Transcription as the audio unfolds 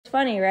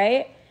funny,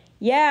 right?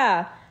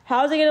 Yeah.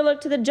 How's it going to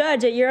look to the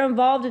judge that you're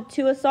involved in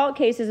 2 assault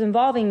cases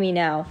involving me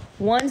now?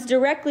 One's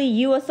directly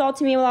you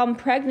assaulting me while I'm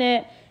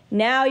pregnant.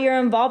 Now you're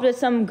involved with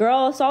some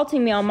girl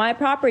assaulting me on my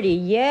property.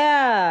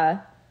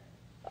 Yeah.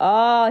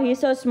 Oh, he's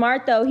so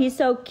smart, though. He's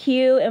so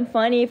cute and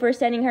funny for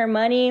sending her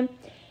money.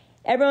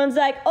 Everyone's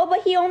like, oh,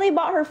 but he only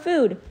bought her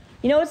food.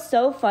 You know what's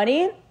so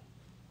funny?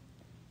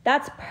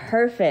 That's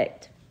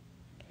perfect.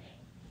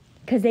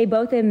 Because they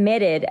both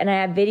admitted, and I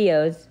have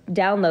videos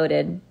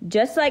downloaded.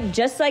 Just like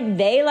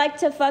they like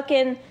to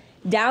fucking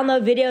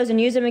download videos and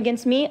use them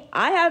against me,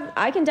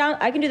 I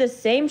can do the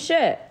same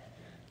shit.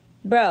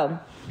 Bro,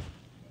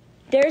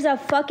 there's a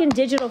fucking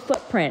digital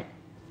footprint.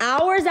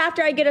 Hours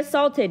after I get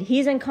assaulted,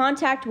 he's in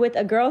contact with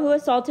a girl who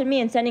assaulted me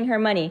and sending her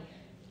money.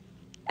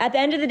 At the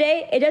end of the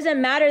day, it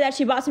doesn't matter that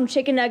she bought some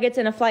chicken nuggets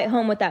and a flight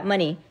home with that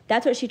money.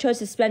 That's what she chose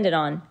to spend it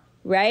on,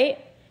 right?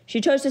 She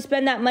chose to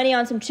spend that money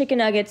on some chicken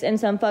nuggets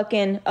and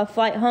a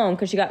flight home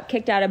because she got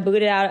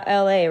booted out of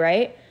LA,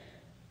 right?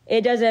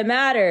 It doesn't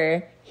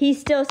matter. He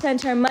still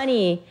sent her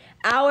money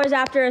hours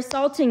after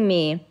assaulting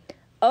me.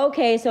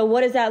 Okay, so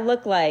what does that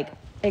look like?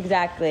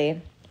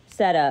 Exactly.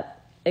 Set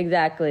up.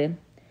 Exactly.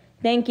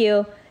 Thank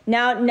you.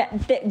 Now,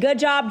 good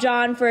job,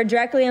 John, for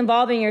directly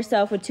involving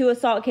yourself with 2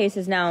 assault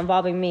cases now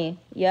involving me.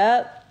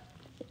 Yep,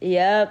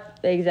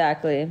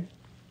 exactly.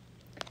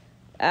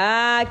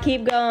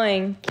 Keep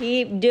going.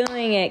 Keep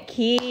doing it.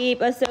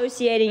 Keep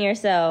associating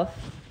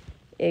yourself.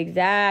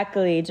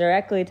 Exactly.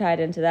 Directly tied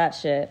into that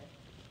shit.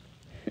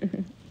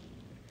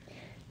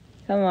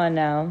 Come on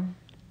now.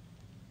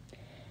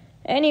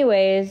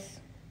 Anyways.